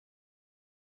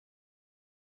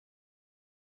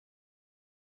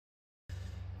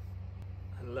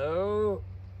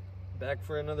Back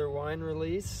for another wine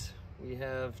release. We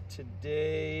have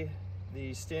today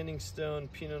the Standing Stone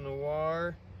Pinot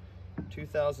Noir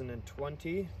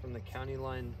 2020 from the County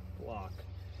Line block.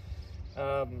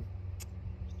 Fun,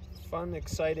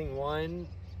 exciting wine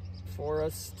for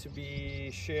us to be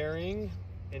sharing.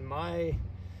 In my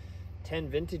 10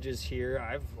 vintages here,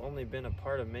 I've only been a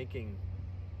part of making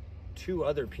 2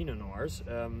 other Pinot Noirs.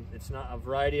 It's not a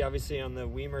variety. Obviously on the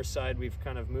Weimer side, we've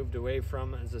kind of moved away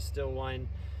from as a still wine.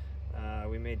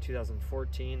 We made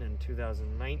 2014 and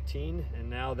 2019, and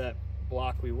now that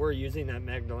block we were using, that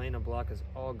Magdalena block, is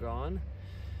all gone.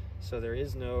 So there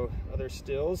is no other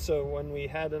stills. So when we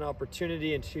had an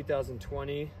opportunity in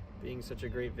 2020, being such a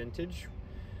great vintage,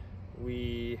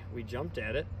 we jumped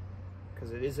at it,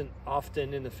 because it isn't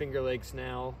often in the Finger Lakes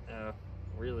now,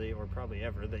 really, or probably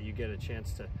ever, that you get a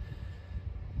chance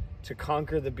to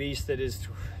conquer the beast that is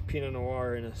Pinot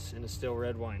Noir in a still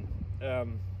red wine.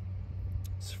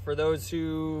 For those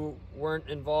who weren't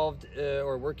involved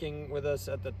or working with us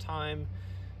at the time,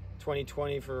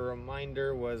 2020, for a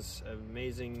reminder, was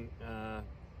amazing.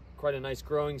 Quite a nice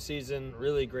growing season,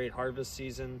 really great harvest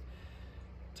season,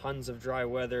 tons of dry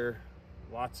weather,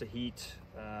 lots of heat.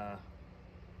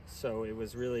 So it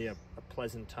was really a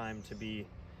pleasant time to be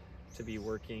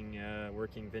working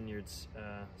vineyards.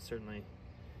 Certainly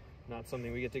not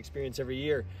something we get to experience every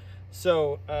year.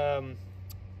 So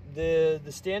the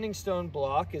Standing Stone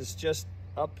block is just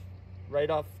up, right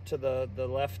off to the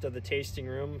left of the tasting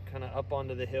room, kind of up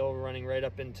onto the hill, running right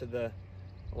up into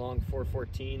along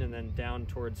 414, and then down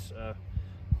towards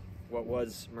what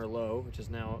was Merlot, which is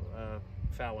now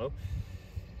Fallow.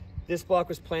 This block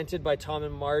was planted by Tom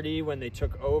and Marty when they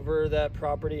took over that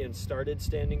property and started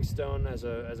Standing Stone as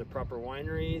a proper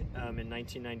winery in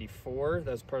 1994.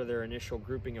 That was part of their initial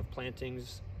grouping of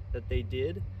plantings that they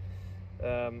did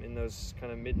in those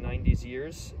kind of mid-90s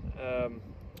years.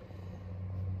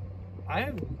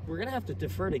 We're gonna have to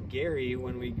defer to Gary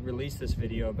when we release this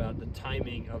video about the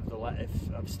timing of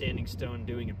of Standing Stone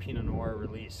doing a Pinot Noir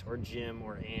release, or Jim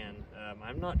or Anne.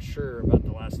 I'm not sure about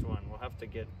the last one. We'll have to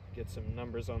get some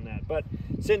numbers on that. But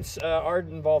since our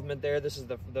involvement there, this is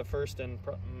the first and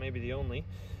maybe the only.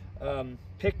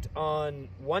 Picking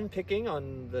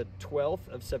on the 12th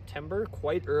of September,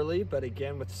 quite early, but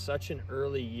again, with such an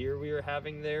early year we were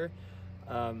having there.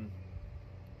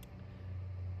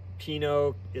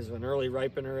 Pinot is an early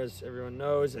ripener, as everyone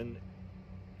knows, and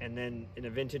then in a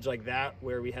vintage like that,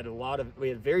 where we had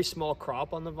very small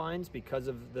crop on the vines because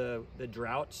of the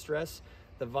drought stress.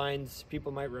 The vines,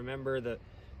 people might remember the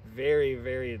very,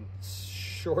 very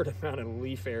short amount of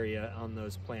leaf area on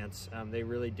those plants. They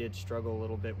really did struggle a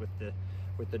little bit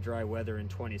with the dry weather in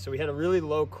 20. So we had a really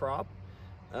low crop,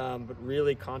 but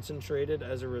really concentrated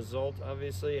as a result,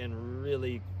 obviously, and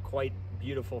really quite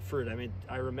beautiful fruit. I mean,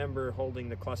 I remember holding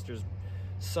the clusters,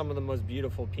 some of the most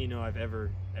beautiful Pinot I've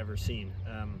ever seen,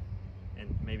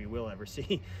 and maybe will ever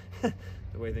see,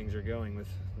 the way things are going with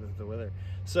the weather.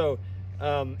 So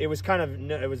it was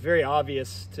very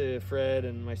obvious to Fred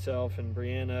and myself and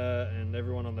Brianna and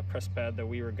everyone on the press pad that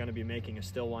we were going to be making a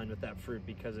still wine with that fruit,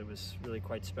 because it was really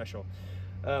quite special.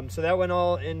 So that went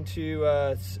all into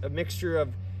a mixture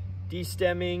of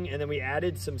destemming, and then we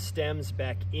added some stems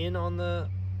back in on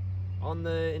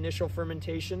the initial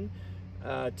fermentation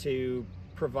to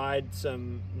provide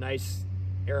some nice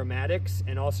aromatics,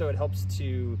 and also it helps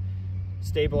to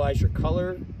stabilize your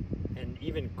color and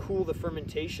even cool the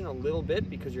fermentation a little bit,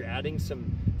 because you're adding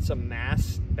some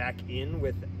mass back in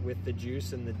with the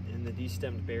juice and the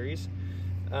destemmed berries.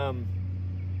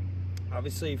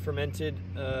 Obviously fermented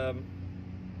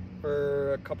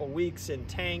for a couple weeks in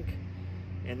tank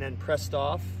and then pressed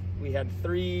off. We had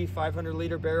 3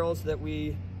 500-liter barrels that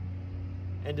we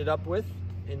ended up with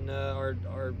in our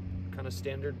kind of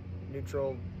standard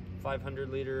neutral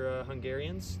 500-liter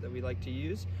Hungarians that we like to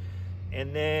use,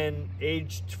 and then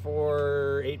aged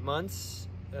for 8 months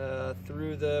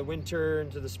through the winter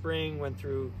into the spring, went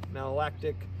through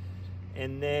malolactic,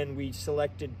 and then we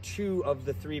selected 2 of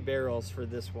the 3 barrels for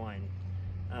this wine.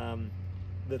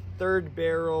 The 3rd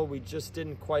barrel, we just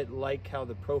didn't quite like how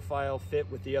the profile fit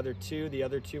with the other 2. The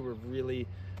other 2 were really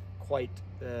quite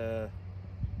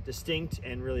distinct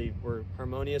and really were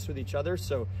harmonious with each other,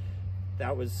 so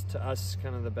that was, to us,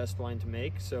 kind of the best wine to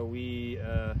make. So we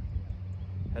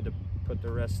had to put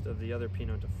the rest of the other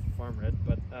Pinot to farm red.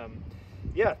 But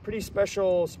yeah, pretty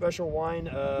special wine,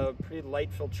 pretty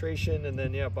light filtration, and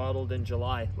then bottled in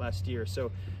July last year.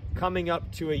 So coming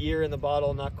up to a year in the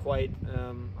bottle, not quite.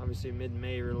 Obviously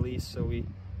mid-May release, so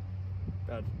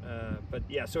but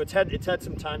yeah, so it's had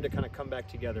some time to kind of come back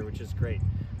together, which is great.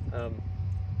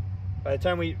 By the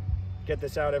time we get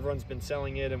this out, everyone's been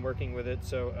selling it and working with it,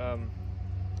 so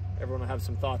everyone will have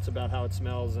some thoughts about how it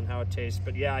smells and how it tastes.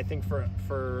 But yeah, I think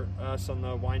for us on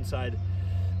the wine side,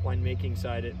 winemaking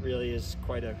side, it really is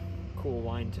quite a cool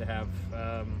wine to have.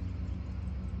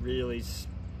 Really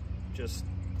just,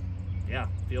 yeah,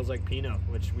 feels like Pinot,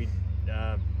 which we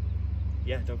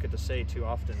don't get to say too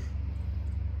often.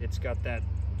 It's got that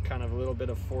kind of a little bit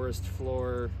of forest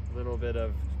floor, a little bit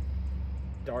of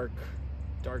dark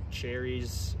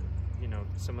cherries, you know,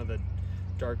 some of the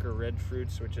darker red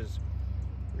fruits, which is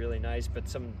really nice, but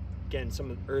some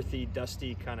earthy,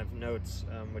 dusty kind of notes,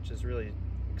 which is really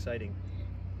exciting.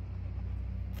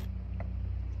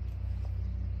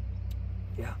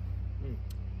 Yeah,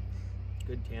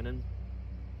 good tannin.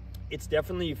 It's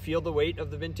definitely, you feel the weight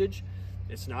of the vintage.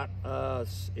 It's not,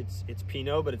 it's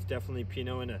Pinot, but it's definitely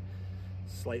Pinot in a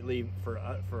slightly, for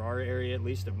our area at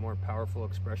least, a more powerful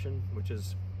expression, which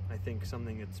is, I think,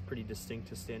 something that's pretty distinct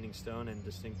to Standing Stone and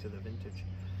distinct to the vintage.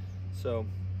 So,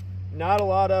 not a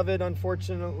lot of it,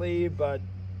 unfortunately, but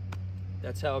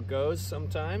that's how it goes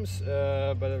sometimes.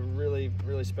 But a really,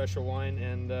 really special wine,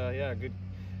 and yeah, a good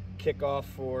kickoff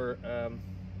for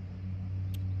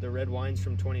the red wines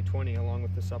from 2020, along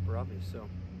with the Saperavi. So,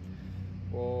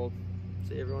 we'll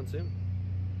see everyone soon.